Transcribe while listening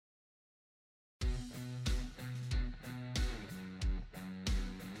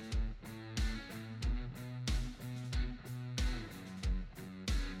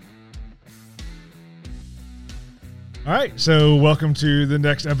All right, so welcome to the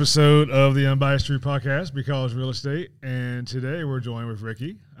next episode of the Unbiased Truth Podcast, Because Real Estate. And today we're joined with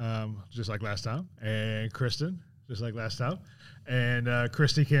Ricky, just like last time, and Kristin, just like last time. And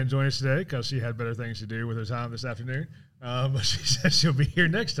Kristin can't join us today because she had better things to do with her time this afternoon. But she said she'll be here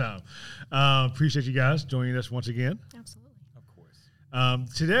next time. Appreciate you guys joining us once again. Absolutely. Of course.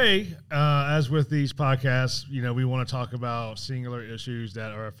 Today, as with these podcasts, we want to talk about singular issues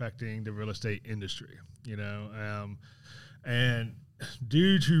that are affecting the real estate industry, and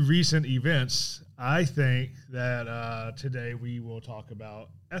due to recent events, I think that today we will talk about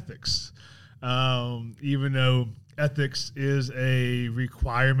ethics. Even though ethics is a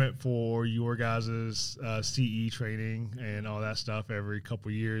requirement for your guys' CE training and all that stuff every couple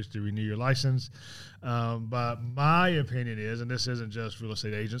of years to renew your license. But my opinion is, and this isn't just real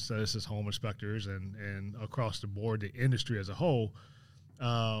estate agents, this is home inspectors and across the board, the industry as a whole,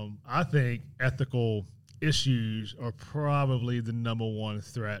 I think ethical issues are probably the number one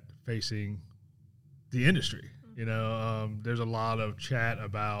threat facing the industry. There's a lot of chat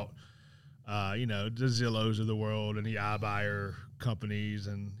about, the Zillows of the world and the iBuyer companies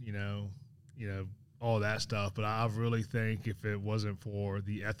and, all that stuff. But I really think if it wasn't for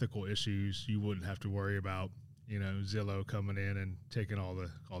the ethical issues, you wouldn't have to worry about, Zillow coming in and taking all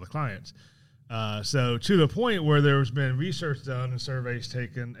the clients. So to the point where there's been research done and surveys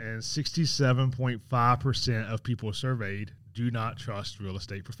taken, and 67.5% of people surveyed do not trust real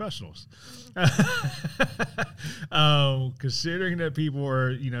estate professionals. Considering that people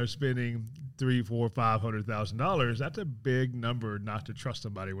are, spending $300,000, $400,000, $500,000, that's a big number not to trust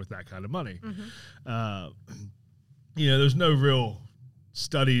somebody with that kind of money. Mm-hmm. There's no real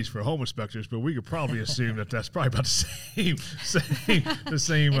studies for home inspectors, but we could probably assume that that's probably about the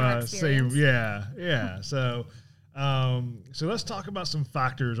same. Yeah. So let's talk about some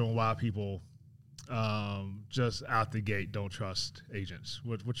factors on why people just out the gate don't trust agents.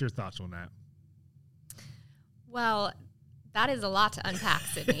 What's your thoughts on that? Well, that is a lot to unpack,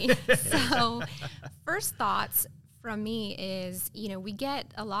 Sidney. So first thoughts from me is, we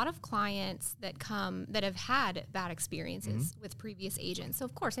get a lot of clients that come that have had bad experiences with previous agents. So,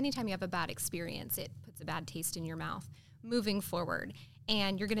 of course, anytime you have a bad experience, it puts a bad taste in your mouth moving forward.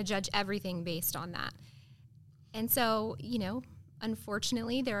 And you're going to judge everything based on that. And so,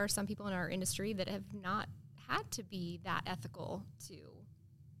 unfortunately, there are some people in our industry that have not had to be that ethical to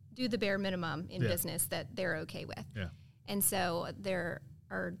do the bare minimum in business that they're okay with. Yeah. And so there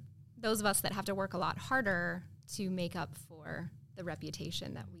are those of us that have to work a lot harder to make up for the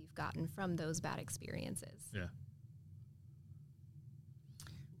reputation that we've gotten from those bad experiences. Yeah.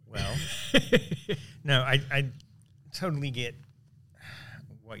 Well, no, I totally get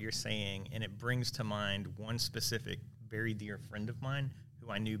what you're saying, and it brings to mind one specific very dear friend of mine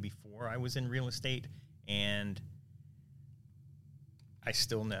who I knew before I was in real estate, and I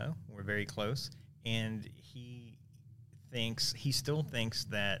still know. We're very close, and he still thinks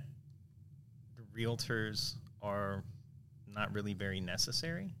that the realtors are not really very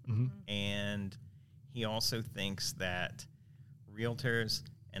necessary. Mm-hmm. And he also thinks that realtors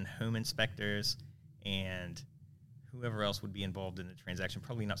and home inspectors and whoever else would be involved in the transaction,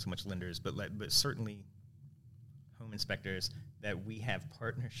 probably not so much lenders, but certainly home inspectors, that we have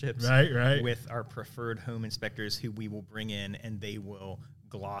partnerships with our preferred home inspectors who we will bring in, and they will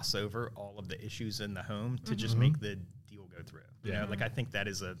gloss over all of the issues in the home to just make the deal go through. Yeah. I think that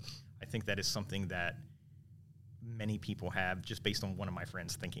is something that many people have just based on one of my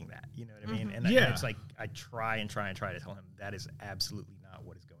friends thinking that, you know what I mean? And it's like, I try to tell him that is absolutely not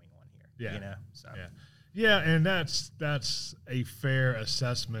what is going on here. Yeah. So. Yeah, and that's a fair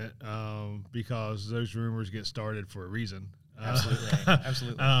assessment because those rumors get started for a reason. Absolutely.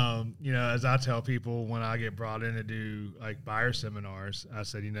 As I tell people when I get brought in to do like buyer seminars, I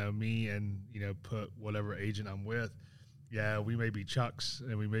said, me and, put whatever agent I'm with, we may be chucks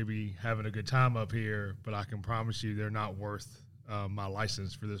and we may be having a good time up here, but I can promise you they're not worth my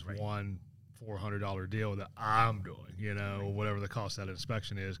license for this one $400 deal that I'm doing, or whatever the cost of that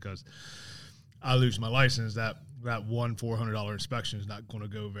inspection is, because I lose my license, that one $400 inspection is not going to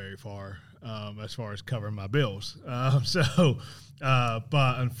go very far as far as covering my bills. But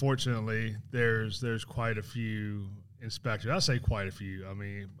unfortunately, there's quite a few inspectors. I say quite a few. I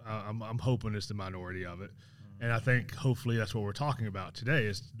mean, I'm hoping it's the minority of it. And I think hopefully that's what we're talking about today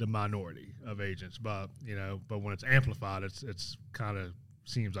is the minority of agents. But, but when it's amplified, it's kind of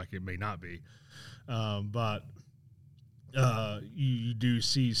seems like it may not be. But you do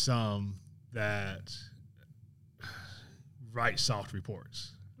see some that write soft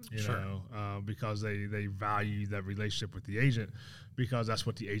reports. you know, because they value that relationship with the agent, because that's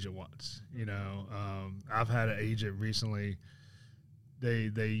what the agent wants. You know, I've had an agent recently.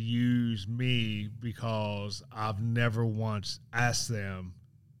 They use me because I've never once asked them,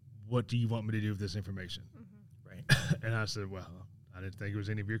 what do you want me to do with this information? Right. And I said, well, I didn't think it was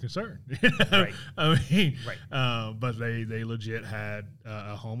any of your concern. Right. I mean, right. But they legit had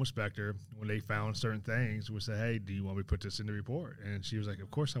a home inspector, when they found certain things, would say, hey, do you want me to put this in the report? And she was like,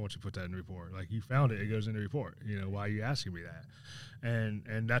 of course I want you to put that in the report. Like, you found it, it goes in the report. You know, why are you asking me that?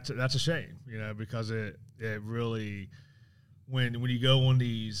 And that's a shame, you know, because it really, when you go on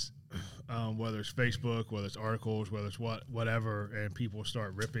these, whether it's Facebook, whether it's articles, whether it's whatever, and people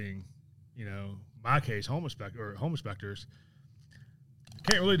start ripping, you know, my case, home inspectors,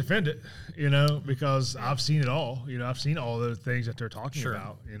 can't really defend it, you know, because I've seen it all. You know, I've seen all the things that they're talking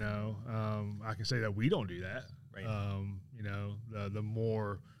about. You know, I can say that we don't do that. Right. You know, the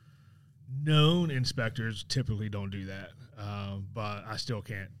more known inspectors typically don't do that, but I still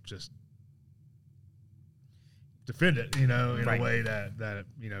can't just defend it, you know, in a way that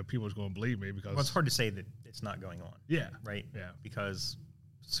you know, people's going to believe me, because it's hard to say that it's not going on. Yeah. Right. Yeah. Because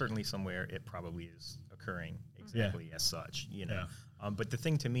certainly somewhere it probably is occurring exactly as such, you know. Yeah. But the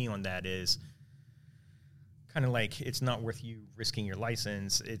thing to me on that is kind of like, it's not worth you risking your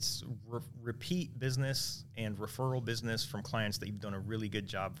license. It's repeat business and referral business from clients that you've done a really good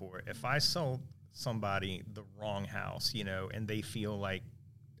job for. If I sold somebody the wrong house, you know, and they feel like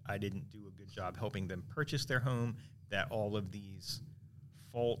I didn't do a good job helping them purchase their home, that all of these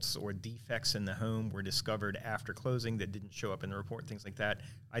faults or defects in the home were discovered after closing that didn't show up in the report, things like that,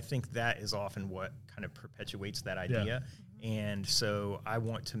 I think that is often what kind of perpetuates that idea. Yeah. And so I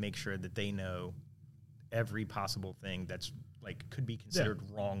want to make sure that they know every possible thing that's like could be considered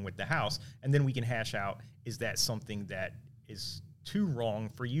wrong with the house. And then we can hash out, is that something that is too wrong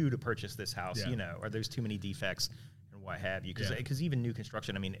for you to purchase this house? You know, are there's too many defects and what have you? Because even new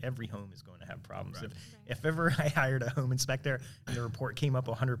construction, I mean, every home is going to have problems. Right. If ever I hired a home inspector and the report came up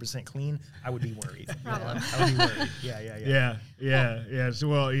 100% clean, I would be worried. Problem. I would be worried. Yeah. So,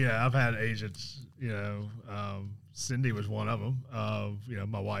 well, yeah, I've had agents, you know, Cindy was one of them, you know,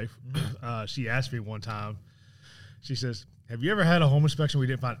 my wife. She asked me one time, she says, have you ever had a home inspection where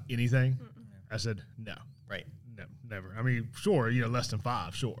you didn't find anything? I said, no. Right. No, never. I mean, sure, you know, less than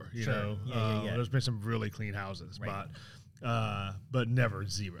 5, sure. You know, there's been some really clean houses, but never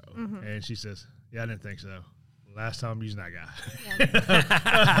 0. And she says, yeah, I didn't think so. Last time I'm using that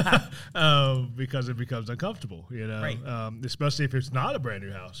guy. Because it becomes uncomfortable, you know, especially if it's not a brand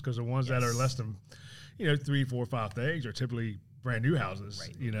new house, because the ones that are less than, you know, 3, 4, 5 things are typically brand new houses.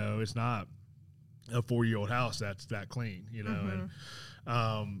 Right. You know, it's not a 4-year-old house that's that clean, you know.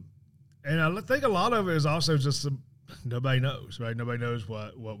 And I think a lot of it is also just nobody knows, right? Nobody knows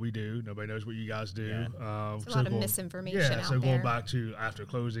what we do. Nobody knows what you guys do. There's a lot of misinformation out there. So going back to after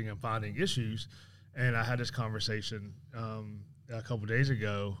closing and finding issues, and I had this conversation a couple of days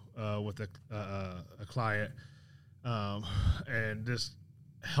ago with a client, and this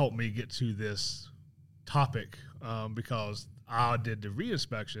helped me get to this topic because I did the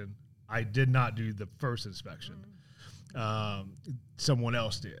re-inspection. I did not do the first inspection. Someone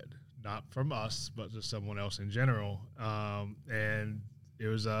else did, not from us, but just someone else in general. And it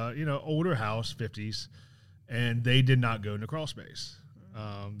was a, you know, older house, 50s, and they did not go in the crawl space.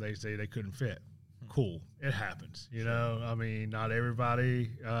 They say they couldn't fit. Cool, it happens. You know, I mean, not everybody,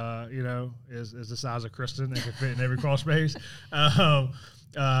 you know, is the size of Kristin and can fit in every crawl space.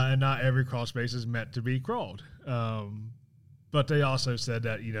 And not every crawl space is meant to be crawled. But they also said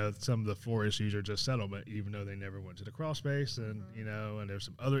that, you know, some of the floor issues are just settlement, even though they never went to the crawl space. And, you know, and there's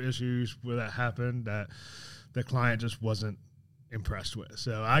some other issues where that happened that the client just wasn't impressed with.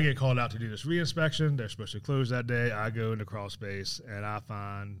 So I get called out to do this re-inspection. They're supposed to close that day. I go in the crawl space and I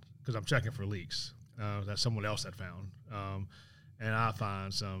find, because I'm checking for leaks that someone else had found, and I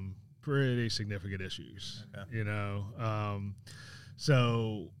find some pretty significant issues, you know.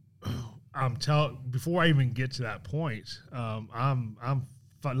 So before I even get to that point, I'm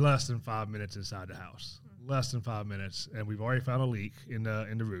less than 5 minutes inside the house, less than 5 minutes, and we've already found a leak in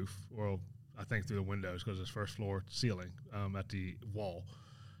the roof, or I think through the windows, because it's first floor ceiling at the wall,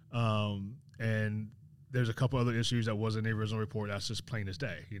 and there's a couple other issues that wasn't in the original report. That's just plain as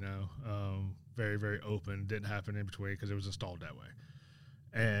day, you know, very, very open, didn't happen in between because it was installed that way.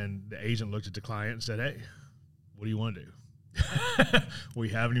 And the agent looked at the client and said, hey, what do you want to do? We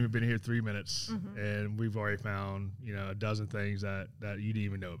haven't even been here 3 minutes, and we've already found, you know, a dozen things that you didn't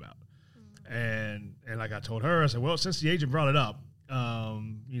even know about. And like I told her, I said, well, since the agent brought it up,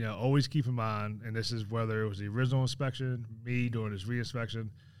 you know, always keep in mind, and this is whether it was the original inspection, me doing this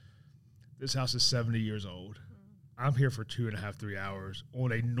re-inspection, this house is 70 years old. I'm here for 2.5, 3 hours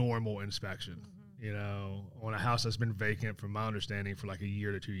on a normal inspection, you know, on a house that's been vacant, from my understanding, for like a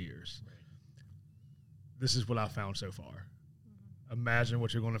year to 2 years. Right. This is what I found so far. Imagine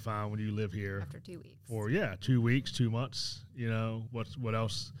what you're going to find when you live here after 2 weeks. For 2 weeks, 2 months. You know, what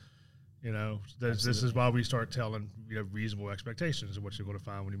else? You know, this is why we start telling, you know, reasonable expectations of what you're going to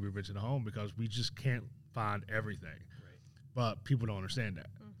find when you move into the home, because we just can't find everything. Right. But people don't understand that.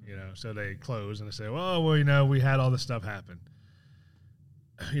 You know, so they close and they say, well, you know, we had all this stuff happen.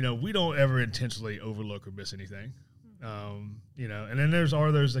 You know, we don't ever intentionally overlook or miss anything. You know, and then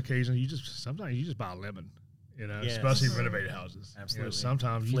are those occasions sometimes you just buy a lemon, you know, especially renovated houses. Absolutely. You know,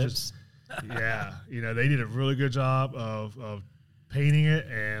 sometimes Flips. you just, you know, they did a really good job of painting it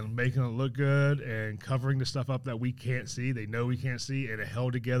and making it look good and covering the stuff up that we can't see. They know we can't see, and it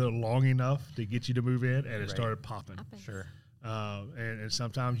held together long enough to get you to move in, and it started popping. Sure. And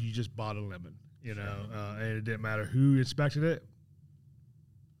sometimes you just bought a lemon, you know, and it didn't matter who inspected it.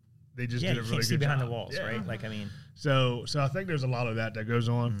 They just did a really good job. You can't see behind the walls, right? Like, I mean. So I think there's a lot of that goes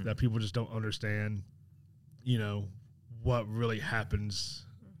on that people just don't understand, you know, what really happens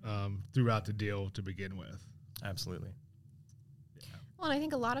throughout the deal to begin with. Absolutely. Well, and I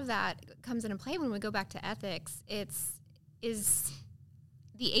think a lot of that comes into play when we go back to ethics. Is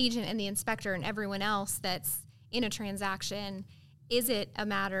the agent and the inspector and everyone else that's in a transaction, is it a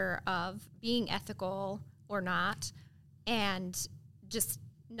matter of being ethical or not, and just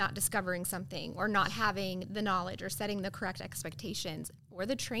not discovering something or not having the knowledge or setting the correct expectations or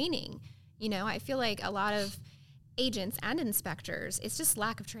the training? You know, I feel like a lot of agents and inspectors, it's just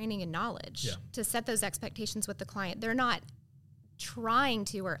lack of training and knowledge to set those expectations with the client. They're not trying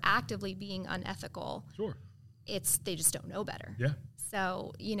to or actively being unethical. Sure. They just don't know better. Yeah.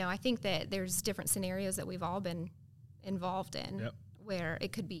 So, you know, I think that there's different scenarios that we've all been involved in where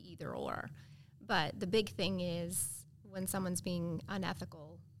it could be either or. But the big thing is when someone's being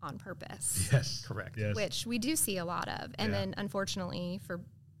unethical on purpose. Yes, correct. Yes. Which we do see a lot of. And then, unfortunately, for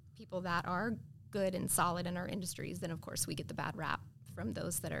people that are good and solid in our industries, then, of course, we get the bad rap from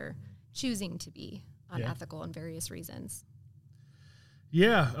those that are choosing to be unethical in various reasons.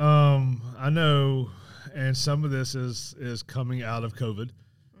 Yeah, I know, and some of this is coming out of COVID.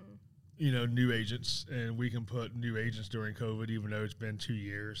 You know, new agents, and we can put new agents during COVID, even though it's been 2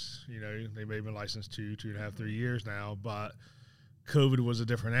 years. You know, they may have been licensed 2.5, 3 years now, but COVID was a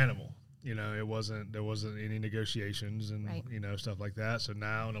different animal. You know, there wasn't any negotiations and you know, stuff like that. So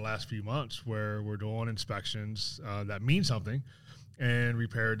now in the last few months, where we're doing inspections that mean something, and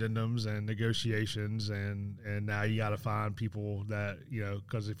repair addendums and negotiations, and now you got to find people that, you know,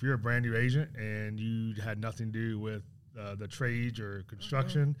 because if you're a brand new agent and you had nothing to do with the trades or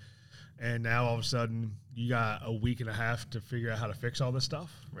construction, and now all of a sudden you got a week and a half to figure out how to fix all this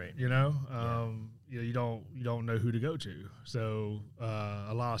stuff, right? You know, you don't know who to go to. So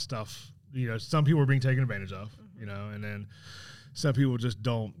a lot of stuff, you know, some people are being taken advantage of, you know, and then some people just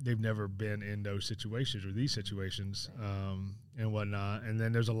they've never been in those situations or these situations and whatnot. And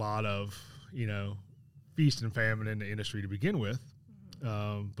then there's a lot of, you know, feast and famine in the industry to begin with.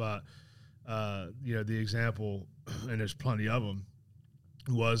 But you know, the example, and there's plenty of them,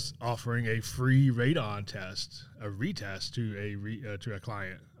 was offering a free radon test, a retest to a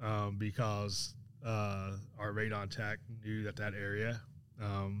client because our radon tech knew that area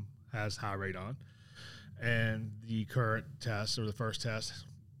has high radon. And the current test, or the first test,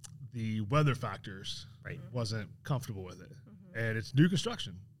 the weather factors wasn't comfortable with it. And it's new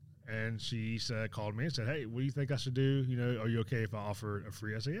construction. And she called me and said, hey, what do you think I should do? You know, are you okay if I offer a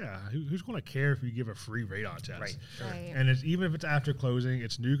free? I said, yeah, who's going to care if you give a free radon test? Right. And even if it's after closing,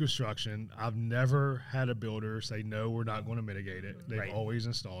 it's new construction. I've never had a builder say, no, we're not going to mitigate it. They've always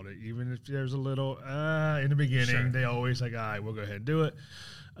installed it. Even if there's a little, in the beginning, they always like, all right, we'll go ahead and do it.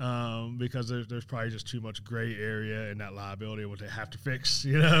 Because there's probably just too much gray area in that liability of what they have to fix,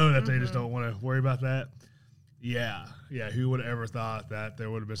 you know, that they just don't want to worry about that. Yeah. Who would have ever thought that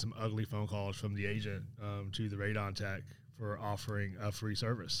there would have been some ugly phone calls from the agent to the radon tech for offering a free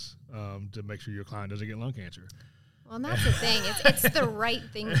service to make sure your client doesn't get lung cancer? Well, and that's the thing. It's the right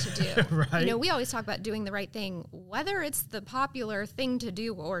thing to do. You know, we always talk about doing the right thing, whether it's the popular thing to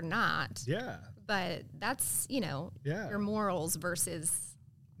do or not. Yeah. But that's, you know, your morals versus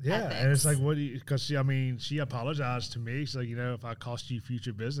ethics. And it's like, what do you, because she apologized to me. She's like, you know, if I cost you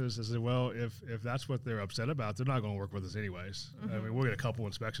future business, I said, well, if that's what they're upset about, they're not going to work with us anyways. I mean, we'll get a couple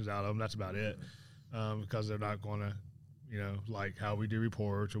inspections out of them. That's about it. Because they're not going to, you know, like how we do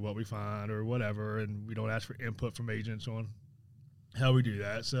reports or what we find or whatever. And we don't ask for input from agents on how we do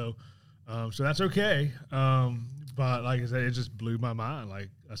that. So, So that's okay. But like I said, it just blew my mind. Like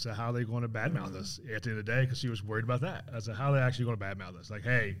I said, how are they going to badmouth us at the end of the day? Because she was worried about that. I said, how are they actually going to badmouth us? Like,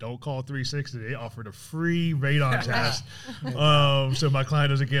 hey, don't call 360. They offered a free radon test, so my client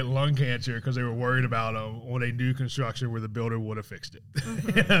doesn't get lung cancer because they were worried about them on a new construction where the builder would have fixed it.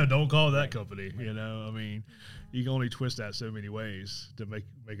 Don't call that company. You know, I mean, you can only twist that so many ways to make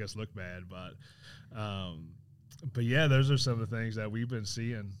us look bad. But yeah, those are some of the things that we've been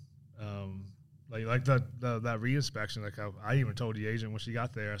seeing. Like that re-inspection, like I even told the agent when she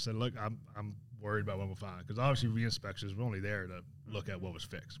got there, I said, look, I'm worried about what we'll find. Because obviously re-inspections were only there to look at what was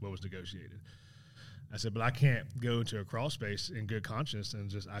fixed, what was negotiated. I said, but I can't go into a crawl space in good conscience and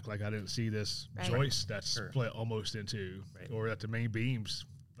just act like I didn't see this joist that's split almost in two, or that the main beam's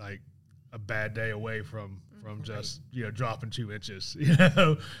like a bad day away from just, you know, dropping 2 inches, you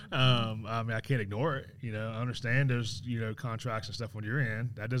know. I mean, I can't ignore it, you know. I understand there's, you know, contracts and stuff when you're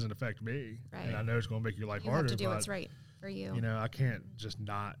in. That doesn't affect me. Right. And I know it's going to make your life harder. You have to do what's right for you. You know, I can't just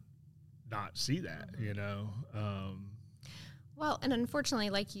not see that, you know. Well, and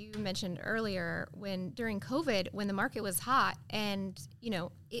unfortunately, like you mentioned earlier, during COVID, when the market was hot and, you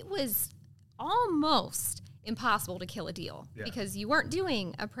know, it was almost impossible to kill a deal because you weren't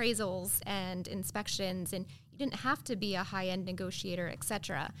doing appraisals and inspections, and you didn't have to be a high-end negotiator,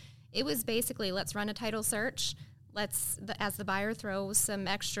 etc. It was basically, let's run a title search. As the buyer throws some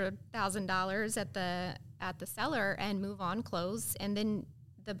extra $1,000 at the seller and move on, close, and then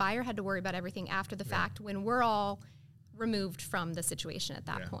the buyer had to worry about everything after the fact when we're all removed from the situation at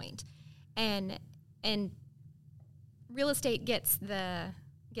that point. And real estate gets the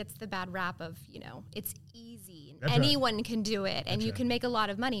bad rap of, you know, it's easy. That's anyone can do it, and you can make a lot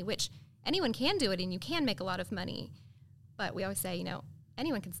of money, which anyone can do it, and you can make a lot of money. But we always say, you know,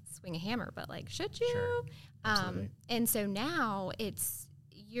 anyone can swing a hammer, but, like, should you? Sure. And so now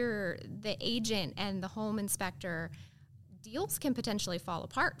you're the agent and the home inspector. Deals can potentially fall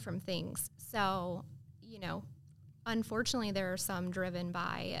apart from things. So, you know, unfortunately, there are some driven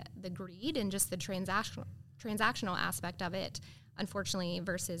by the greed and just the transactional aspect of it, unfortunately,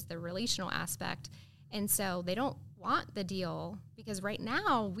 versus the relational aspect. And so they don't want the deal because right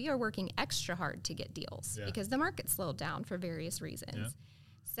now we are working extra hard to get deals because the market slowed down for various reasons. Yeah.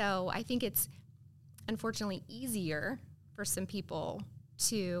 So I think it's unfortunately easier for some people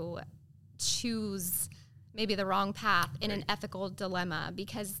to choose maybe the wrong path in an ethical dilemma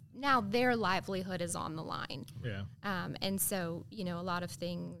because now their livelihood is on the line. Yeah. And so, you know, a lot of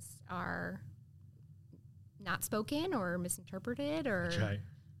things are not spoken or misinterpreted or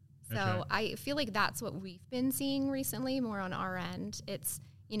so I feel like that's what we've been seeing recently more on our end. It's,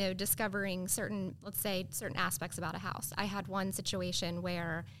 you know, discovering certain aspects about a house. I had one situation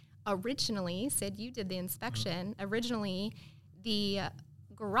where originally, Sid, you did the inspection. Originally, the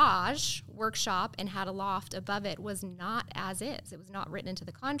garage workshop and had a loft above it was not as is. It was not written into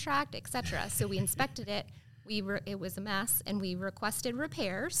the contract, etc. So we inspected it. It was a mess, and we requested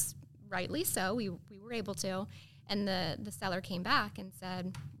repairs. Rightly so, we were able to, and the seller came back and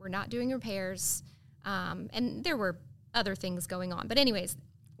said, we're not doing repairs, and there were other things going on. But anyways,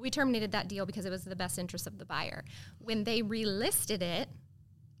 we terminated that deal because it was the best interest of the buyer. When they relisted it,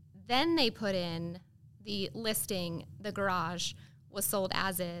 then they put in the listing, the garage was sold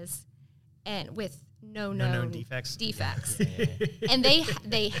as is, and with no known defects. And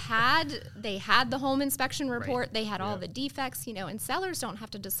they had the home inspection report. They had all the defects, you know, and sellers don't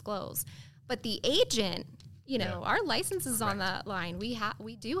have to disclose. But the agent, you know, our license is on the line.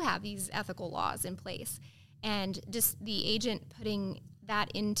 We do have these ethical laws in place. And just the agent putting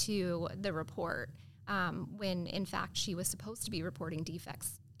that into the report when, in fact, she was supposed to be reporting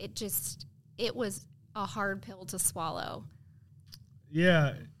defects, it was a hard pill to swallow.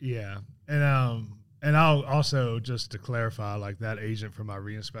 Yeah. And I'll also, just to clarify, like that agent for my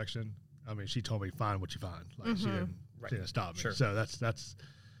reinspection, I mean, she told me, find what you find. Like she didn't stop me. Sure. So that's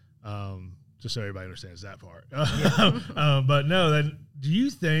just so everybody understands that part. But no, then do you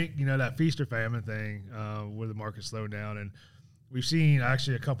think, you know, that feast or famine thing where the market slowed down, and we've seen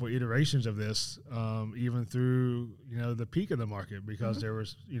actually a couple of iterations of this even through, you know, the peak of the market because there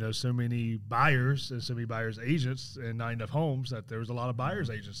was, you know, so many buyers and so many buyers agents and not enough homes that there was a lot of buyers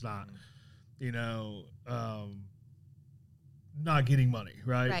agents not, you know, not getting money,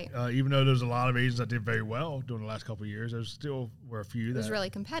 right? Even though there's a lot of agents that did very well during the last couple of years, there still were a few that... It was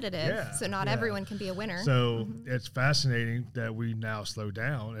really competitive, so not everyone can be a winner. So it's fascinating that we now slow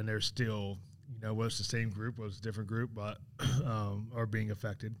down, and there's still, you know, whether it's the same group, whether it's a different group, but are being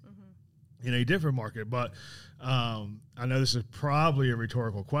affected in a different market. But I know this is probably a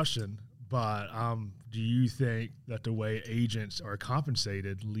rhetorical question, but I'm do you think that the way agents are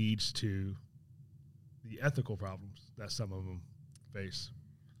compensated leads to the ethical problems that some of them face?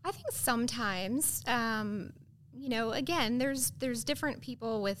 I think sometimes, again, there's different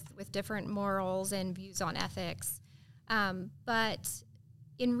people with different morals and views on ethics. But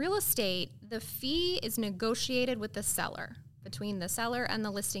in real estate, the fee is negotiated with the seller, between the seller and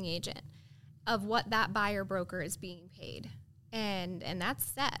the listing agent, of what that buyer broker is being paid. And that's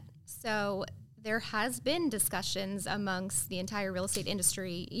set. So there has been discussions amongst the entire real estate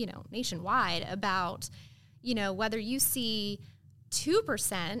industry, nationwide about, whether you see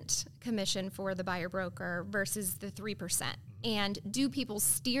 2% commission for the buyer broker versus the 3%. And do people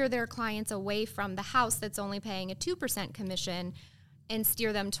steer their clients away from the house that's only paying a 2% commission and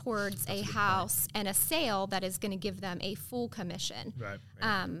steer them towards a house and a sale that is going to give them a full commission? Right.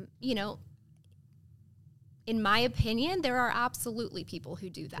 In my opinion, there are absolutely people who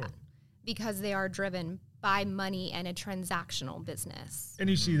do that because they are driven by money and a transactional business. And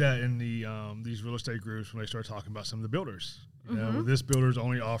you see that in the these real estate groups when they start talking about some of the builders. You know, this builder's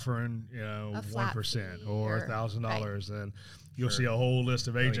only offering 1% or $1,000, and you'll see a whole list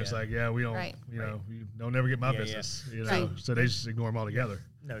of agents we don't, you don't never get my business. So they just ignore them altogether.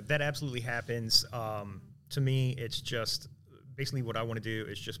 No, that absolutely happens. To me, it's just basically what I want to do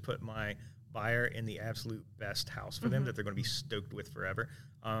is just put my buyer in the absolute best house for them that they're going to be stoked with forever.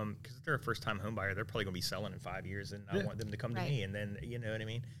 Because if they're a first-time home buyer, they're probably going to be selling in 5 years, and I want them to come to me, and then, you know what I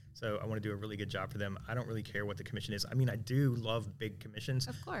mean? So I want to do a really good job for them. I don't really care what the commission is. I mean, I do love big commissions.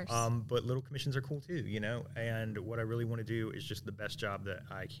 Of course. But little commissions are cool too, and what I really want to do is just the best job that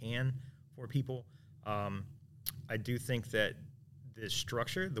I can for people. I do think that the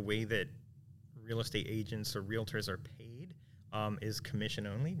structure, the way that real estate agents or realtors are paid, is commission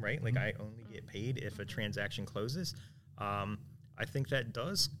only, right? Like I only get paid if a transaction closes. I think that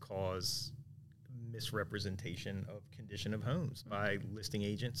does cause misrepresentation of condition of homes by listing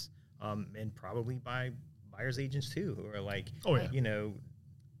agents, and probably by buyer's agents too, who are like,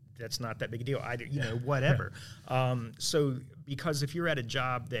 that's not that big a deal. Whatever. So because if you're at a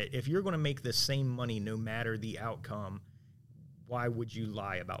job that if you're going to make the same money no matter the outcome, why would you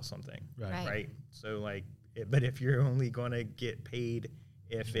lie about something? Right. So but if you're only going to get paid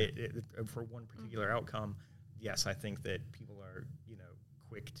if it for one particular outcome, yes, I think that people are,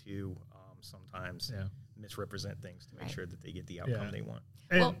 quick to sometimes misrepresent things to make sure that they get the outcome they want.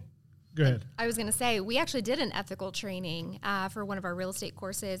 And go ahead. I was going to say, we actually did an ethical training for one of our real estate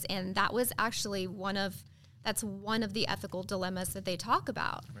courses, and that was actually one of the ethical dilemmas that they talk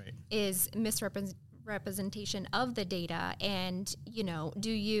about is misrepresentation of the data. And,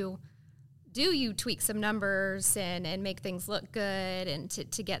 do you tweak some numbers and make things look good and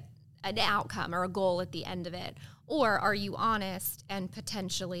to get an outcome or a goal at the end of it? Or are you honest and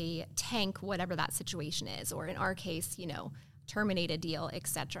potentially tank whatever that situation is? Or in our case, terminate a deal, et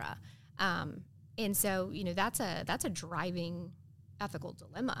cetera. And so, that's a driving ethical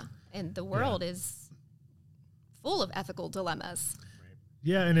dilemma. And the world is full of ethical dilemmas.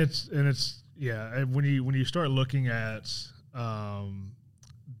 Yeah, and it's when you start looking at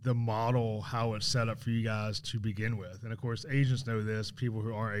the model, how it's set up for you guys to begin with. And of course, agents know this. People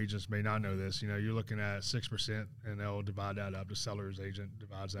who aren't agents may not know this. You're looking at 6%, and they'll divide that up. The seller's agent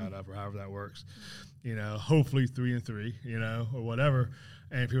divides that up, or however that works. Hopefully 3 and 3, or whatever.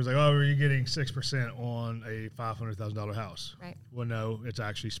 And people's like, oh, you're getting 6% on a $500,000 house. Right. Well, no, it's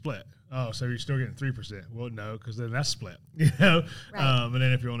actually split. Oh, so you're still getting 3%. Well, no, because then that's split. Right. And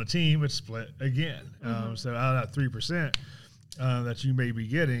then if you're on a team, it's split again. So out of that 3%, that you may be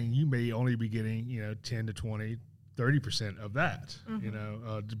getting, you may only be getting, 10 to 20, 30% of that,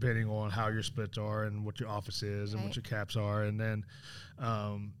 depending on how your splits are and what your office is and what your caps are. And then,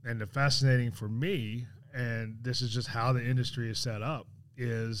 and the fascinating for me, and this is just how the industry is set up,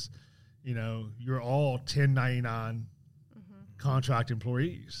 is, you're all 1099 contract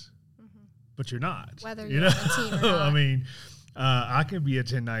employees, but you're not. Whether you're on a team or not. I mean, I can be a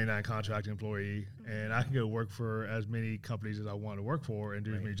 1099 contract employee, and I can go work for as many companies as I want to work for and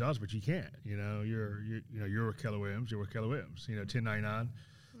do as many jobs, but you can't. You're with Keller Williams. You're with Keller Williams. 1099.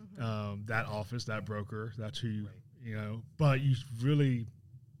 That office, that broker, that's who you. But you're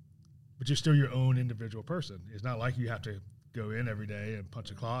still your own individual person. It's not like you have to go in every day and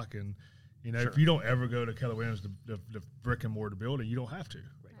punch a clock. And if you don't ever go to Keller Williams, the brick and mortar building, you don't have to,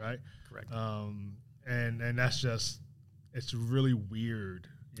 right? Correct. And that's just. It's really weird,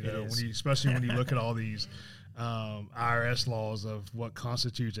 especially when you look at all these IRS laws of what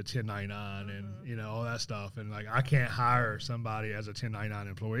constitutes a 1099 and all that stuff. And I can't hire somebody as a 1099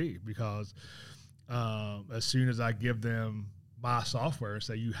 employee because as soon as I give them my software and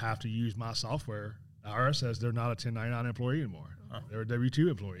say you have to use my software, IRS says they're not a 1099 employee anymore. They're a W-2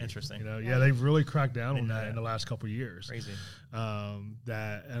 employee. Interesting. They've really cracked down on that in the last couple of years. Crazy.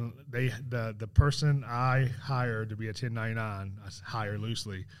 The person I hired to be a 1099, I hire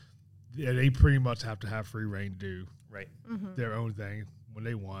loosely, they pretty much have to have free reign to do their own thing when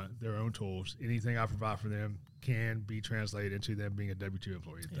they want, their own tools. Anything I provide for them can be translated into them being a W-2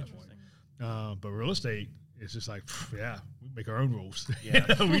 employee at that point. But real estate, it's just like, we make our own rules. Yeah.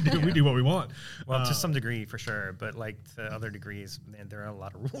 we do what we want. Well, to some degree, for sure. But like to other degrees, man, there are a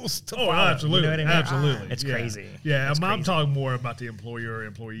lot of rules to follow. Absolutely. You know what I mean? Absolutely. It's crazy. Yeah, it's I'm talking more about the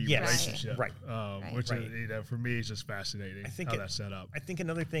employer-employee relationship. Right. Which is, for me, is just fascinating how that's set up. I think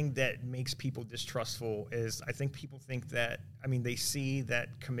another thing that makes people distrustful is I think people think that, they see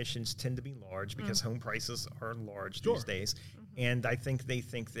that commissions tend to be large because home prices are large these days. And I think they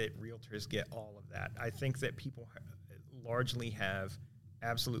think that realtors get all of that. I think that people largely have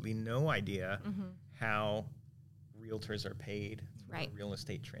absolutely no idea how realtors are paid through a real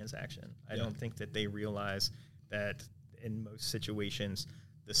estate transaction. I don't think that they realize that in most situations,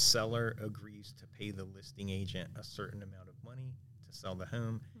 the seller agrees to pay the listing agent a certain amount of money to sell the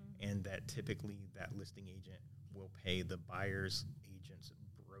home, and that typically that listing agent will pay the buyer's agent's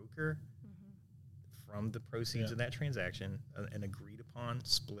broker from the proceeds of that transaction, an agreed upon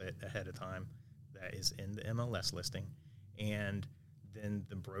split ahead of time that is in the MLS listing. And then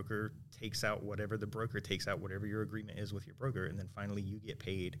the broker takes out whatever your agreement is with your broker, and then finally you get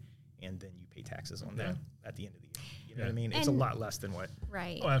paid, and then you pay taxes on that at the end of the year. You know what I mean? It's a lot less than what.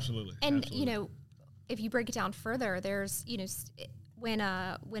 Right. Oh, absolutely. And, if you break it down further, there's, when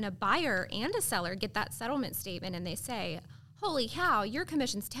a buyer and a seller get that settlement statement and they say, holy cow, your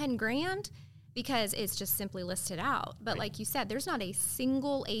commission's $10,000, because it's just simply listed out. But like you said, there's not a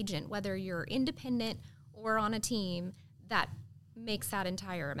single agent, whether you're independent or on a team, that makes that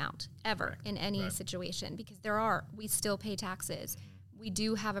entire amount ever in any situation, because we still pay taxes. We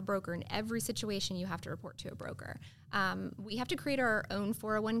do have a broker. In every situation, you have to report to a broker. We have to create our own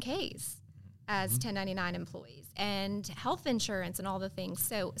 401ks as 1099 employees, and health insurance and all the things.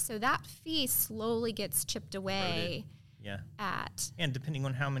 So that fee slowly gets chipped away. And depending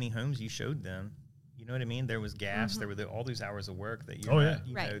on how many homes you showed them, you know what I mean? There was gas, there were all those hours of work that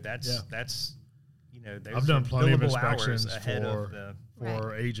that's I've done plenty of inspections ahead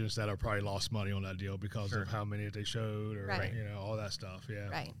for agents that have probably lost money on that deal because of how many they showed, or all that stuff.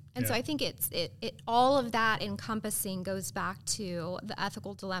 And so I think it all of that encompassing goes back to the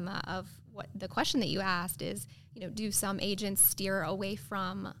ethical dilemma of what the question that you asked is, do some agents steer away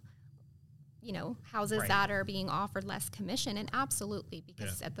from houses that are being offered less commission? And absolutely,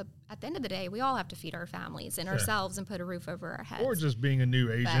 because at the end of the day, we all have to feed our families and ourselves and put a roof over our heads. Or just being a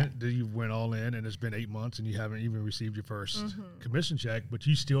new agent that you went all in and it's been 8 months and you haven't even received your first commission check, but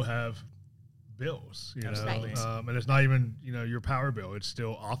you still have bills, and it's not even, your power bill. It's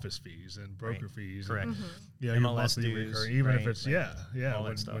still office fees and broker fees. Correct. And, MLS dues. Even if it's,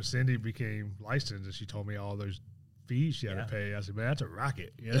 when Cindy became licensed and she told me all those fees she had to pay, I said, man, that's a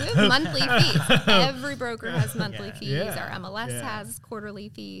racket. We have monthly fees. Every broker has monthly fees. Our MLS has quarterly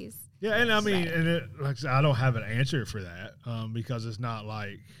fees. Yeah, and I mean, I don't have an answer for that because it's not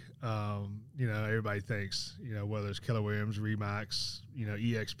like, everybody thinks, whether it's Keller Williams, Remax,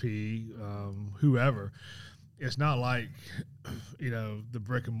 EXP, whoever, it's not like, the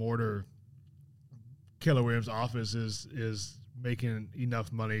brick and mortar Keller Williams office is making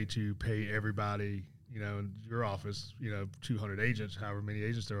enough money to pay everybody, in your office, 200 agents, however many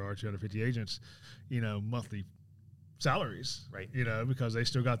agents there are, 250 agents, monthly salaries, because they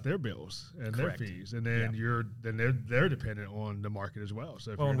still got their bills and their fees, and then they're dependent on the market as well.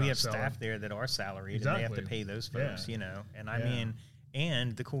 So we have staff there that are salaried, and they have to pay those folks, And I mean,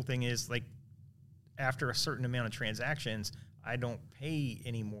 and the cool thing is, like, after a certain amount of transactions, I don't pay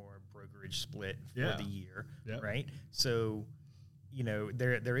any more brokerage split for the year, right? So,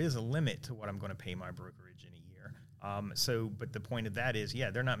 there is a limit to what I'm going to pay my brokerage in a year. But the point of that is,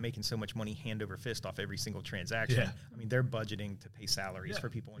 they're not making so much money hand over fist off every single transaction. Yeah. I mean, they're budgeting to pay salaries for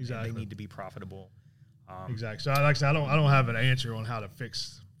people, and they need to be profitable. Exactly. So, like I said, I don't have an answer on how to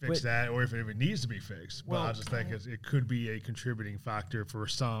fix that, or if it needs to be fixed. But I just think it could be a contributing factor for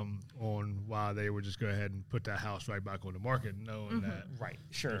some on why they would just go ahead and put that house right back on the market, knowing that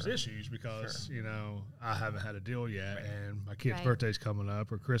there's issues because I haven't had a deal yet, and my kid's birthday's coming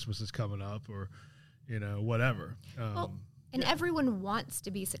up, or Christmas is coming up, or whatever. And everyone wants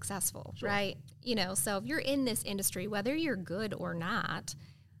to be successful, right? So if you're in this industry, whether you're good or not,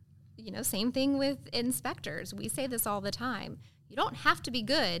 same thing with inspectors. We say this all the time. You don't have to be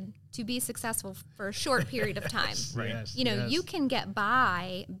good to be successful for a short period of time. Right. Yes, You can get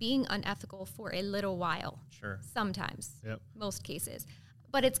by being unethical for a little while. Sure. Sometimes. Yep. Most cases.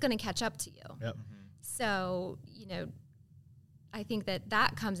 But it's going to catch up to you. Yep. So, I think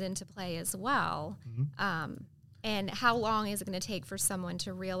that comes into play as well. And how long is it going to take for someone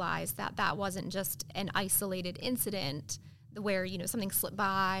to realize that wasn't just an isolated incident where, something slipped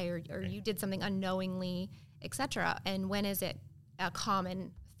by or you did something unknowingly, et cetera? And when is it a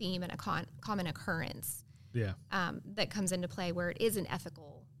common theme and a common occurrence that comes into play where it is an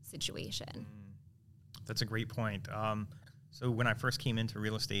ethical situation? That's a great point. So when I first came into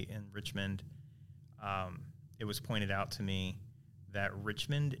real estate in Richmond, it was pointed out to me that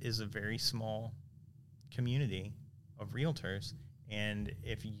Richmond is a very small community of realtors, and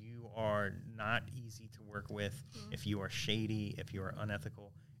if you are not easy to work with, if you are shady, if you are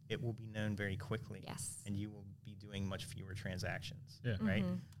unethical, it will be known very quickly. Yes. And you will be doing much fewer transactions. Yeah. Right?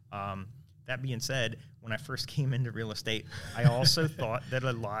 That being said, when I first came into real estate, I also thought that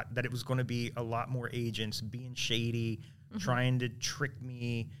it was going to be a lot more agents being shady, trying to trick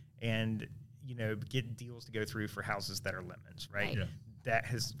me and, get deals to go through for houses that are lemons, right? Yeah. That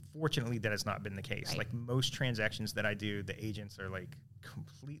has not been the case. Right. Like most transactions that I do, the agents are like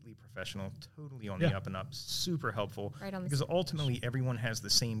completely professional, totally on the up and up, super helpful. Right on the because ultimately everyone has the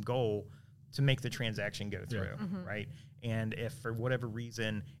same goal to make the transaction go through, right? And if for whatever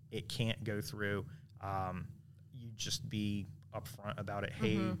reason it can't go through, you just be upfront about it.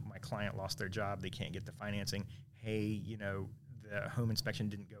 Hey, my client lost their job, they can't get the financing. Hey, the home inspection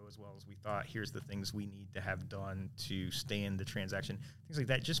didn't go as well as we thought. Here's the things we need to have done to stay in the transaction. Things like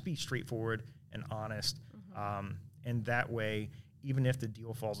that. Just be straightforward and honest. And that way, even if the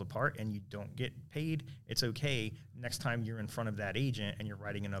deal falls apart and you don't get paid, it's okay. Next time you're in front of that agent and you're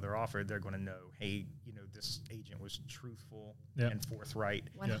writing another offer, they're going to know, hey, this agent was truthful and forthright.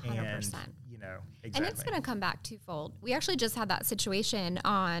 100%. And, exactly. And it's going to come back twofold. We actually just had that situation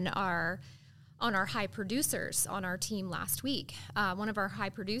on our high producers on our team last week. One of our high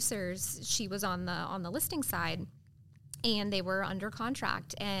producers, she was on the listing side, and they were under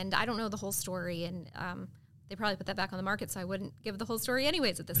contract. And I don't know the whole story, and they probably put that back on the market, so I wouldn't give the whole story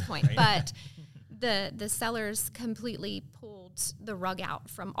anyways at this point. But the sellers completely pulled the rug out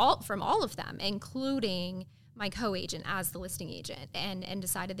from all of them, including my co-agent as the listing agent, and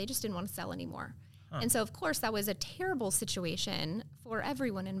decided they just didn't want to sell anymore. And so, of course, that was a terrible situation for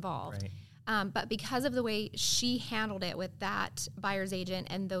everyone involved. Right. But because of the way she handled it with that buyer's agent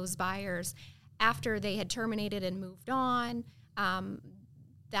and those buyers, after they had terminated and moved on,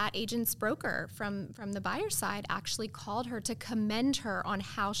 that agent's broker from the buyer's side actually called her to commend her on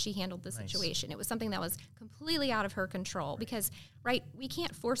how she handled the situation. It was something that was completely out of her control because, we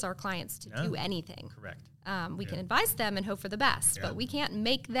can't force our clients to do anything. Correct. We can advise them and hope for the best, but we can't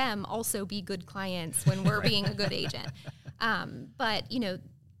make them also be good clients when we're being a good agent. But,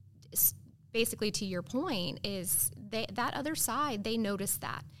 basically to your point is that other side, they notice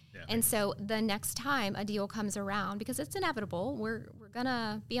that. Yeah. And so the next time a deal comes around, because it's inevitable, we're going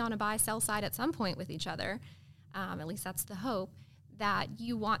to be on a buy-sell side at some point with each other, at least that's the hope, that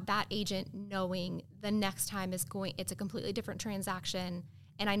you want that agent knowing the next time it's a completely different transaction,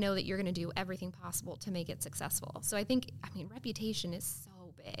 and I know that you're going to do everything possible to make it successful. So I mean, reputation is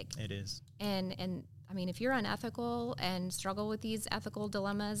so big. It is. And I mean, if you're unethical and struggle with these ethical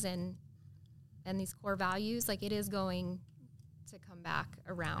dilemmas and these core values, like it is going to come back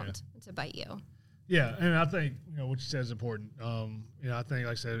around to bite you. Yeah, and I think, what you said is important. I think, like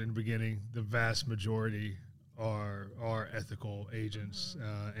I said in the beginning, the vast majority are ethical agents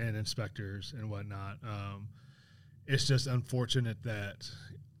and inspectors and whatnot. It's just unfortunate that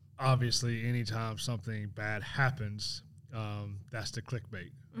obviously anytime something bad happens, that's the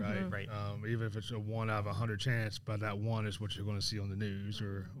clickbait, right? Right. Even if it's a 1 out of 100 chance, but that one is what you're going to see on the news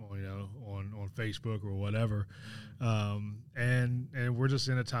or on Facebook or whatever. And we're just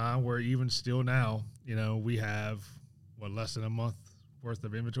in a time where even still now, we have less than a month worth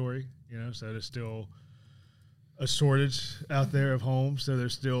of inventory, so there's still a shortage out there of homes. So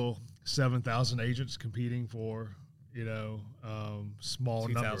there's still 7,000 agents competing for, small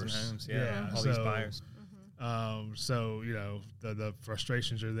 2,000 numbers. homes. Yeah. All these buyers. So, the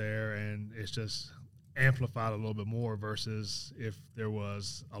frustrations are there, and it's just amplified a little bit more versus if there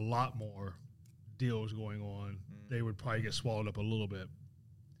was a lot more deals going on, they would probably get swallowed up a little bit,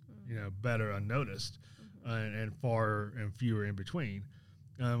 better unnoticed and far and fewer in between.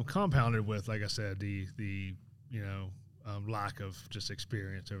 Compounded with, like I said, the lack of just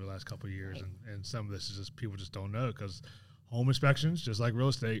experience over the last couple of years. And some of this is just people just don't know because home inspections, just like real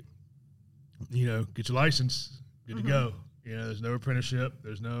estate, get your license, good to go. There's no apprenticeship.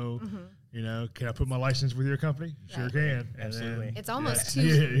 There's no, can I put my license with your company? Sure can. Absolutely. And then, it's almost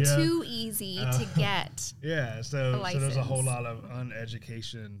too easy to get. Yeah. So there's a whole lot of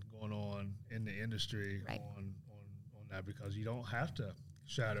uneducation going on in the industry on that, because you don't have to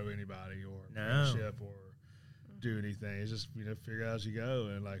shadow anybody or apprenticeship or do anything. It's just, figure out as you go,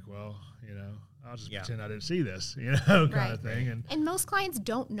 and I'll just pretend I didn't see this, kind of thing. And most clients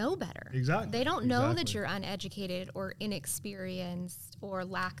don't know better. Exactly. They don't know that you're uneducated or inexperienced or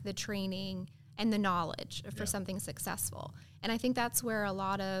lack the training and the knowledge for something successful. And I think that's where a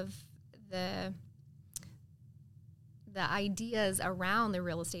lot of the ideas around the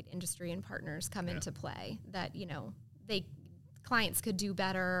real estate industry and partners come into play, that, clients could do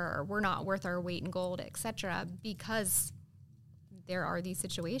better, or we're not worth our weight in gold, et cetera, because there are these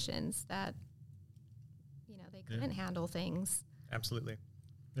situations that, they couldn't handle things absolutely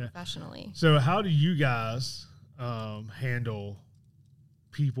professionally. So how do you guys handle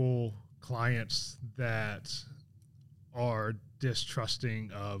clients that are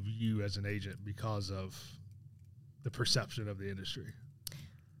distrusting of you as an agent because of the perception of the industry?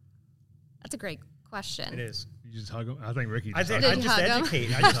 That's a great question. It is. You just hug them? I think Ricky I just just educate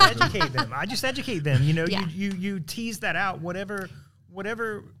them. I just educate them. You tease that out, whatever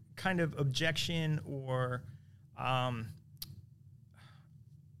kind of objection or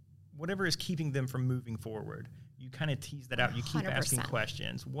whatever is keeping them from moving forward. You kind of tease that out. You keep 100%. asking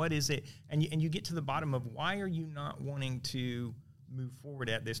questions. What is it? And you get to the bottom of, why are you not wanting to move forward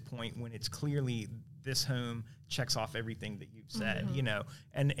at this point when it's clearly this home checks off everything that you've said,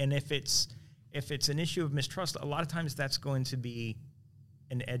 and if it's an issue of mistrust, a lot of times that's going to be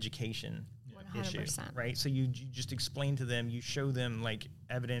an education 100%. issue, right? So you just explain to them, you show them like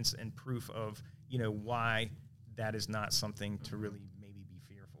evidence and proof of, why that is not something to really maybe be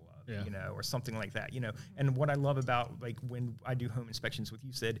fearful of, or something like that, And what I love about, like, when I do home inspections with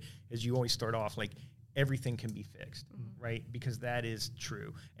you, Sid, is you always start off like, everything can be fixed, right? Because that is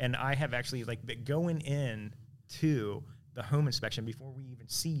true. And I have actually, like, going in to the home inspection before we even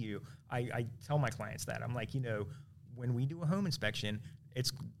see you, I tell my clients that. I'm like, when we do a home inspection,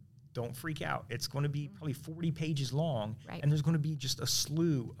 don't freak out. It's going to be probably 40 pages long, and there's going to be just a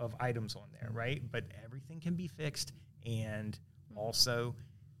slew of items on there, right? But everything can be fixed, and also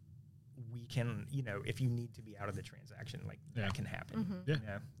we can, if you need to be out of the transaction, like, that can happen.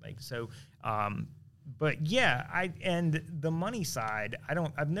 But and the money side,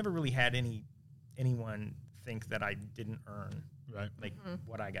 I've never really had anyone think that I didn't earn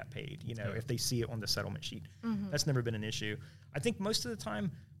what I got paid, if they see it on the settlement sheet. That's never been an issue. I think most of the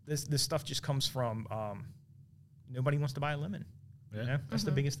time this stuff just comes from nobody wants to buy a lemon. That's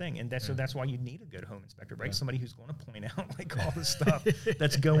the biggest thing. And so that's why you need a good home inspector, right? Somebody who's going to point out like all the stuff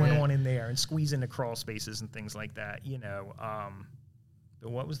that's going on in there and squeeze into crawl spaces and things like that,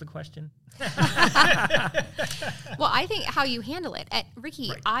 But what was the question? Well, I think how you handle it.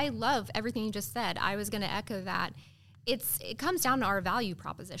 Ricky, I love everything you just said. I was going to echo that. It comes down to our value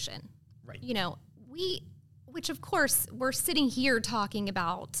proposition. Right. Which of course we're sitting here talking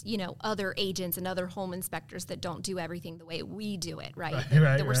about, other agents and other home inspectors that don't do everything the way we do it, right?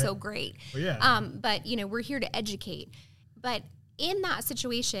 That we're so great. Well, but, we're here to educate. But in that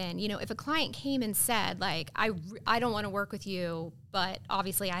situation, if a client came and said, like, I don't want to work with you, but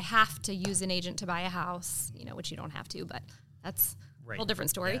obviously I have to use an agent to buy a house, which you don't have to, but that's a whole different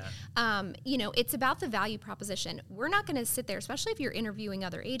story. It's about the value proposition. We're not going to sit there, especially if you're interviewing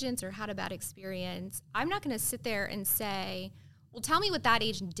other agents or had a bad experience. I'm not going to sit there and say, well, tell me what that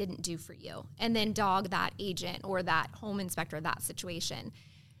agent didn't do for you, and then dog that agent or that home inspector, that situation.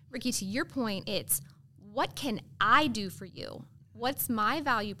 Ricky, to your point, it's, what can I do for you? What's my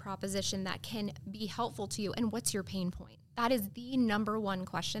value proposition that can be helpful to you, and what's your pain point? That is the number one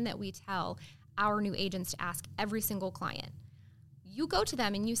question that we tell our new agents to ask every single client. You go to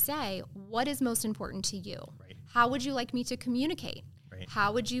them and you say, what is most important to you? Right. How would you like me to communicate? Right.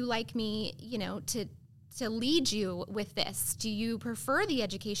 How would you like me, to lead you with this? Do you prefer the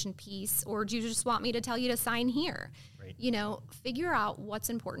education piece, or do you just want me to tell you to sign here? Right. Figure out what's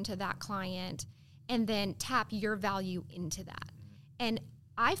important to that client and then tap your value into that. And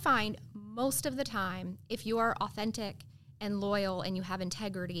I find most of the time, if you are authentic and loyal and you have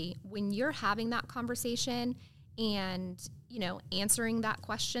integrity, when you're having that conversation and, answering that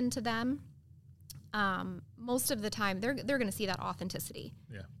question to them, most of the time they're going to see that authenticity.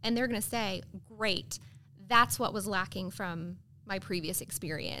 Yeah. And they're going to say, great, that's what was lacking from my previous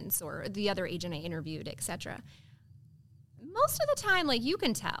experience or the other agent I interviewed, et cetera. Most of the time, like, you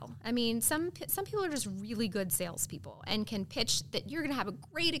can tell. I mean, some people are just really good salespeople and can pitch that you're going to have a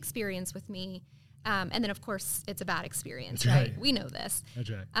great experience with me. And then, of course, it's a bad experience, right? We know this. That's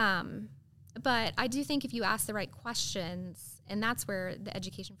right. But I do think if you ask the right questions, and that's where the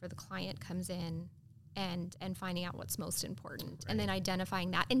education for the client comes in, and finding out what's most important, and then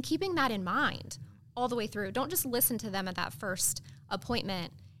identifying that and keeping that in mind all the way through. Don't just listen to them at that first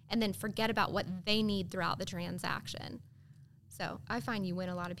appointment and then forget about what they need throughout the transaction. So I find you win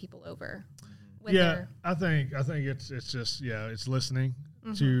a lot of people over. When I think it's just it's listening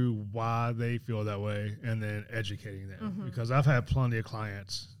to why they feel that way and then educating them. Because I've had plenty of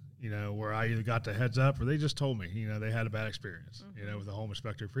clients, where I either got the heads up or they just told me, they had a bad experience, with a home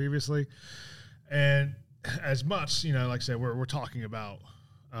inspector previously. And as much, like I said, we're talking about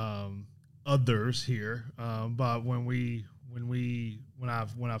others here, but when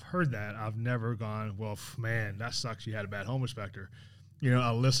I've heard that, I've never gone, well, man, that sucks. You had a bad home inspector.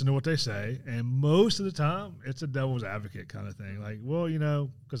 I listen to what they say, and most of the time, it's a devil's advocate kind of thing. Like, well,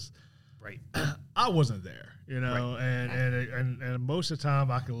 because I wasn't there, and most of the time,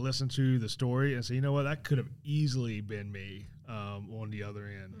 I can listen to the story and say, you know what, that could have easily been me on the other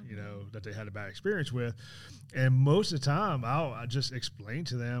end, that they had a bad experience with, and most of the time, I just explain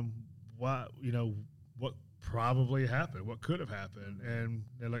to them what probably happened, what could have happened, and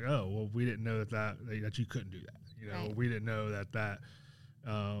they're like, oh, well, we didn't know that you couldn't do that, we didn't know that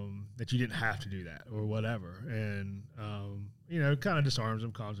you didn't have to do that or whatever, and it kind of disarms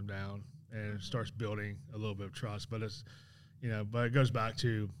them, calms them down, and starts building a little bit of trust. But it's but it goes back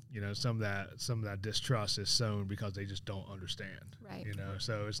to some of that distrust is sown because they just don't understand,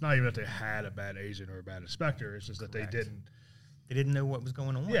 so it's not even that they had a bad agent or a bad inspector, it's just that they didn't know what was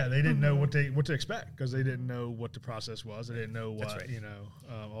going on. Yeah, they didn't know what to expect because they didn't know what the process was. They didn't know what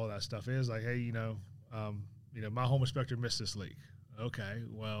all that stuff is. Like, hey, my home inspector missed this leak. Okay,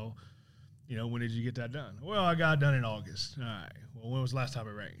 well, when did you get that done? Well, I got it done in August. All right. Well, when was the last time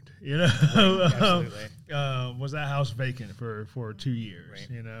it rained? Absolutely. Was that house vacant for 2 years?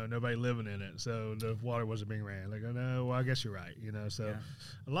 Right. Nobody living in it, so the water wasn't being ran. Like, oh no, well, I guess you're right. So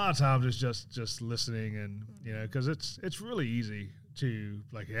a lot of times it's just listening, and because it's really easy to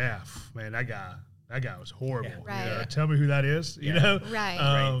like, yeah, man, that guy was horrible. Yeah, right. Tell me who that is.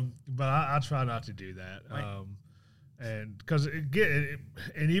 Right. But I try not to do that. Right. And because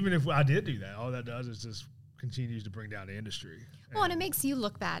and even if I did do that, all that does is just continues to bring down the industry. Well, and it makes you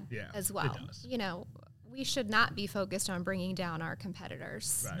look bad as well. It does. We should not be focused on bringing down our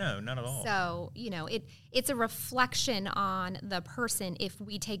competitors. Right. No, not at all. So, it's a reflection on the person if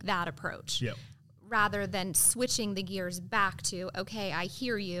we take that approach. Yep. Rather than switching the gears back to, okay, I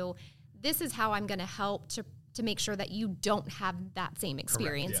hear you. This is how I'm going to help to make sure that you don't have that same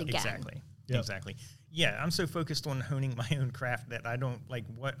experience again. Exactly. Yep. Exactly. Yeah, I'm so focused on honing my own craft that I don't like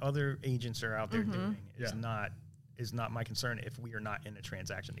what other agents are out there doing is not my concern if we are not in a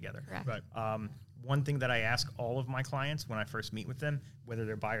transaction together. Correct. Right. One thing that I ask all of my clients when I first meet with them, whether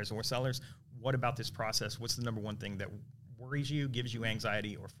they're buyers or sellers, what about this process? What's the number one thing that worries you, gives you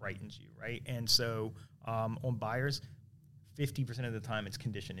anxiety, or frightens you, right? And so on buyers, 50% of the time it's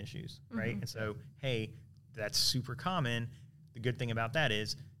condition issues, right? And so, hey, that's super common. The good thing about that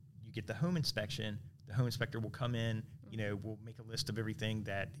is you get the home inspection. The home inspector will come in, we'll make a list of everything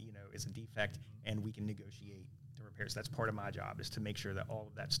that, is a defect, and we can negotiate the repairs. That's part of my job, is to make sure that all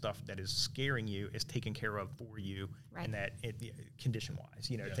of that stuff that is scaring you is taken care of for you, and that condition-wise,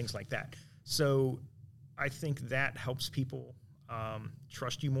 things like that. So I think that helps people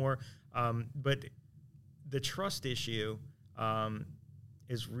trust you more. But the trust issue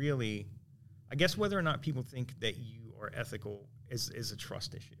is really, I guess, whether or not people think that you are ethical is a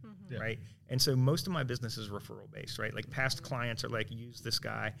trust issue, right? And so most of my business is referral based, right? Like past clients are like, use this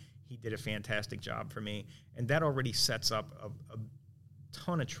guy, he did a fantastic job for me, and that already sets up a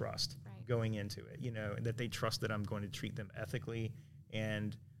ton of trust going into it, that they trust that I'm going to treat them ethically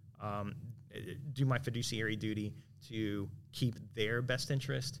and do my fiduciary duty to keep their best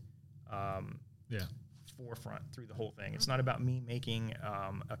interest forefront through the whole thing. It's not about me making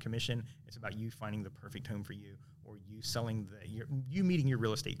a commission. It's about you finding the perfect home for you, or you selling you meeting your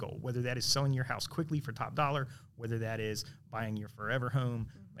real estate goal, whether that is selling your house quickly for top dollar, whether that is buying your forever home,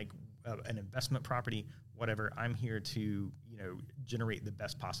 like an investment property, whatever. I'm here to, generate the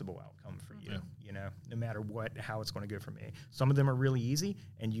best possible outcome for you, no matter how it's going to go for me. Some of them are really easy,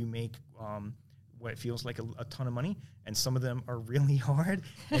 and you make what feels like a ton of money, and some of them are really hard,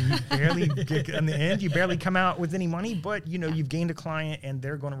 and you barely get, in the end, you barely come out with any money, but you've gained a client, and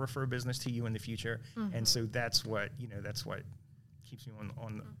they're going to refer business to you in the future, and so that's what keeps me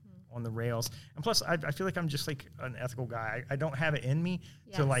on the rails. And plus, I feel like I'm just like an ethical guy. I don't have it in me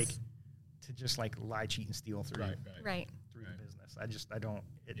to just like lie, cheat, and steal through through the business. I don't.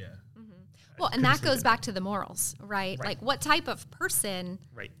 Well, and that goes back to the morals, right? Like, what type of person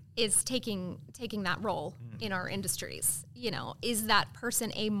is taking that role in our industries? You know, is that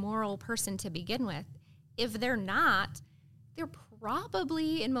person a moral person to begin with? If they're not, they're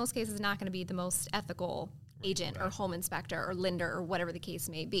probably, in most cases, not going to be the most ethical agent or home inspector or lender or whatever the case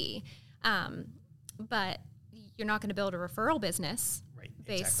may be. But you're not going to build a referral business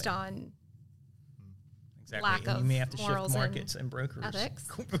based on lack of you may have to morals shift markets and brokers ethics.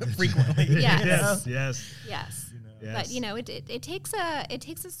 frequently. Yes. But you know, it takes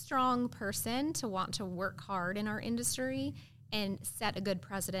a strong person to want to work hard in our industry and set a good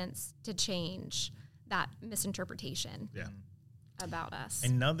precedence to change that misinterpretation about us.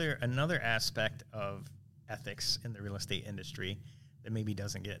 Another aspect of ethics in the real estate industry that maybe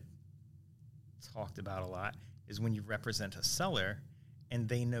doesn't get talked about a lot is when you represent a seller and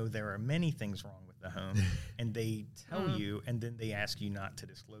they know there are many things wrong with the home and they tell you, and then they ask you not to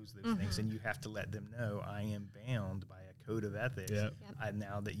disclose those things, and you have to let them know, I am bound by a code of ethics.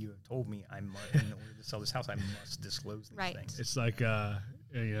 Now that you have told me I must, in order to sell this house, I must disclose these things. It's like you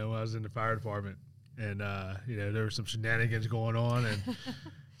know, when I was in the fire department and you know, there were some shenanigans going on and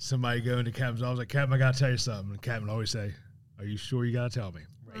somebody go into Captain's office like, Captain, I gotta tell you something. And Captain would always say, are you sure you gotta tell me?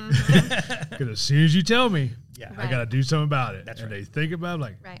 Because as soon as you tell me, I got to do something about it. And they think about it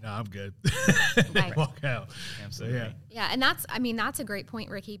like, no, I'm good. Walk out. Absolutely. So, yeah, and that's a great point,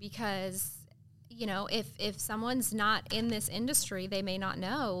 Ricky, because, you know, if someone's not in this industry, they may not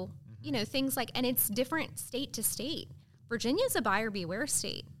know, you know, things like, and it's different state to state. Virginia's a buyer beware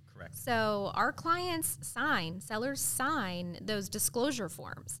state. Correct. So our sellers sign those disclosure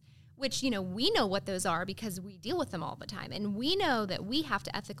forms, which, you know, we know what those are because we deal with them all the time. And we know that we have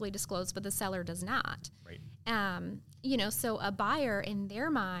to ethically disclose, but the seller does not. Right. You know, so a buyer, in their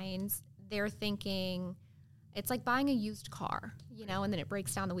minds, they're thinking, it's like buying a used car, you know, and then it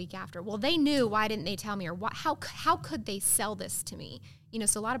breaks down the week after. Well, they knew, why didn't they tell me? Or how could they sell this to me? You know,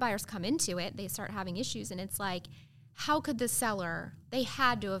 so a lot of buyers come into it, they start having issues, and it's like, how could the seller, they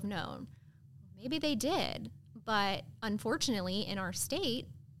had to have known. Maybe they did, but unfortunately in our state,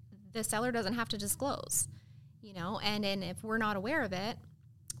 the seller doesn't have to disclose, you know, and if we're not aware of it,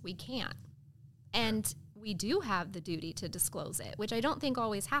 we can't. And we do have the duty to disclose it, which I don't think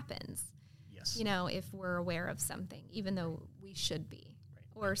always happens. Yes. You know, if we're aware of something, even though we should be.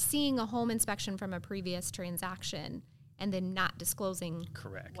 Or seeing a home inspection from a previous transaction and then not disclosing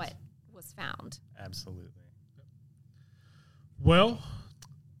what was found. Absolutely. well,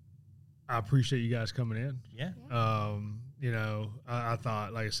 I appreciate you guys coming in. Yeah. You know, I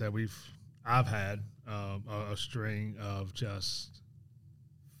thought, like I said, I've had a string of just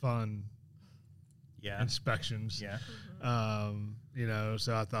fun inspections. Yeah. You know,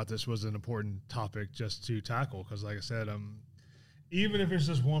 so I thought this was an important topic just to tackle because, like I said, even if it's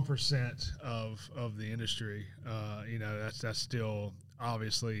just 1% of the industry, you know, that's still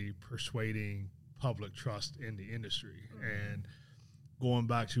obviously persuading public trust in the industry. And going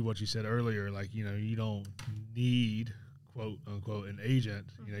back to what you said earlier, like, you know, you don't need, quote unquote, an agent.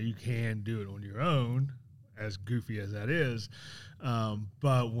 You know, you can do it on your own, as goofy as that is.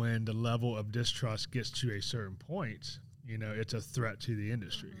 But when the level of distrust gets to a certain point, you know, it's a threat to the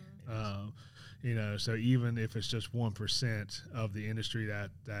industry. You know, so even if it's just 1% of the industry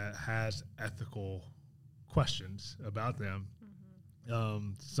that has ethical questions about them,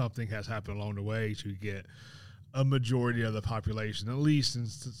 something has happened along the way to get a majority of the population, at least in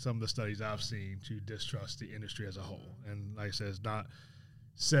some of the studies I've seen, to distrust the industry as a whole. And like I said, it's not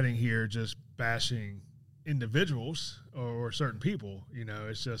sitting here just bashing individuals or certain people. You know,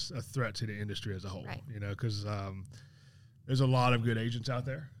 it's just a threat to the industry as a whole. Right. You know, because there's a lot of good agents out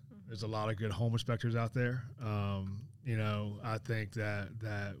there. There's a lot of good home inspectors out there. You know, I think that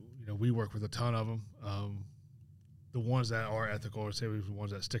you know, we work with a ton of them. The ones that are ethical, or say the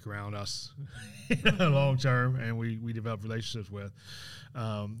ones that stick around us long term, and we develop relationships with.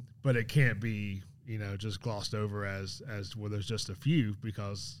 But it can't be, you know, just glossed over as well. There's just a few,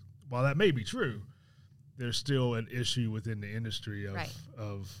 because while that may be true, there's still an issue within the industry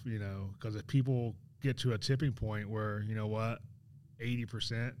of you know, because if people get to a tipping point where, you know what,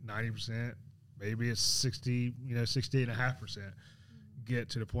 80%, 90%, maybe it's 68.5%, get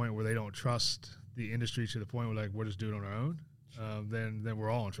to the point where they don't trust the industry to the point where, like, we're just doing it on our own, then we're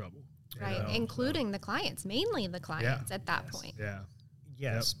all in trouble. Right, you know? Including the clients, mainly the clients at that point. Yeah.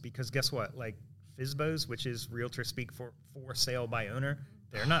 Yes, because guess what? Like FSBOs, which is realtor speak for sale by owner,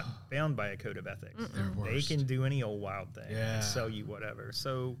 they're not bound by a code of ethics. They can do any old wild thing and sell you whatever.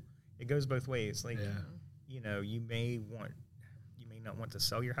 So it goes both ways. Like, you know, you may not want to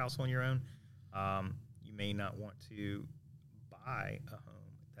sell your house on your own. You may not want to buy a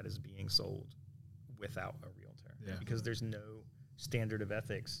home that is being sold without a realtor because there's no standard of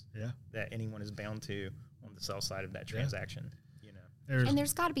ethics that anyone is bound to on the sell side of that transaction. You know, and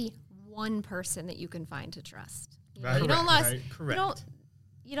there's got to be one person that you can find to trust. You Right, you don't correct.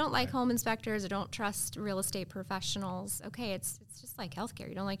 You don't like home inspectors or don't trust real estate professionals. Okay, it's just like healthcare.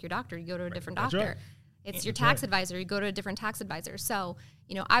 You don't like your doctor, you go to a different doctor. Right. It's your tax advisor, you go to a different tax advisor. So,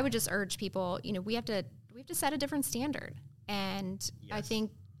 you know, I would just urge people, you know, we have to set a different standard. And I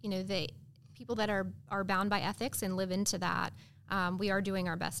think, you know, people that are bound by ethics and live into that, we are doing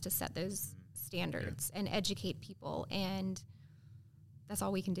our best to set those standards and educate people, and that's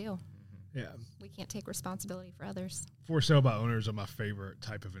all we can do. Yeah. We can't take responsibility for others. For sale by owners are my favorite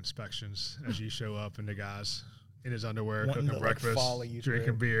type of inspections, as you show up and the guy's in his underwear, Wanting cooking to, like, breakfast, follow you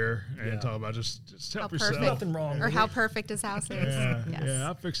drinking through. beer, and talking about just help How yourself. perfect. Nothing wrong Or with how it. perfect his house is. Yeah, Yes. yeah,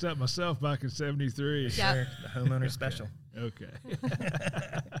 I fixed that myself back in '73. Yep. Sure, the homeowner special. Okay.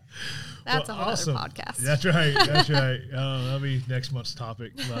 That's a whole awesome. other podcast. That's right. That's right. That'll be next month's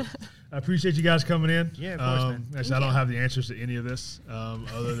topic. But I appreciate you guys coming in. Yeah, of course, man. Actually, I don't have the answers to any of this,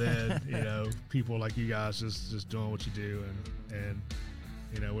 other than people like you guys just doing what you do, and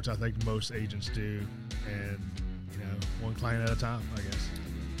which I think most agents do, and one client at a time, I guess.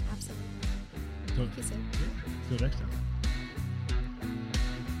 Absolutely. So, Thank you, Sid. till next time.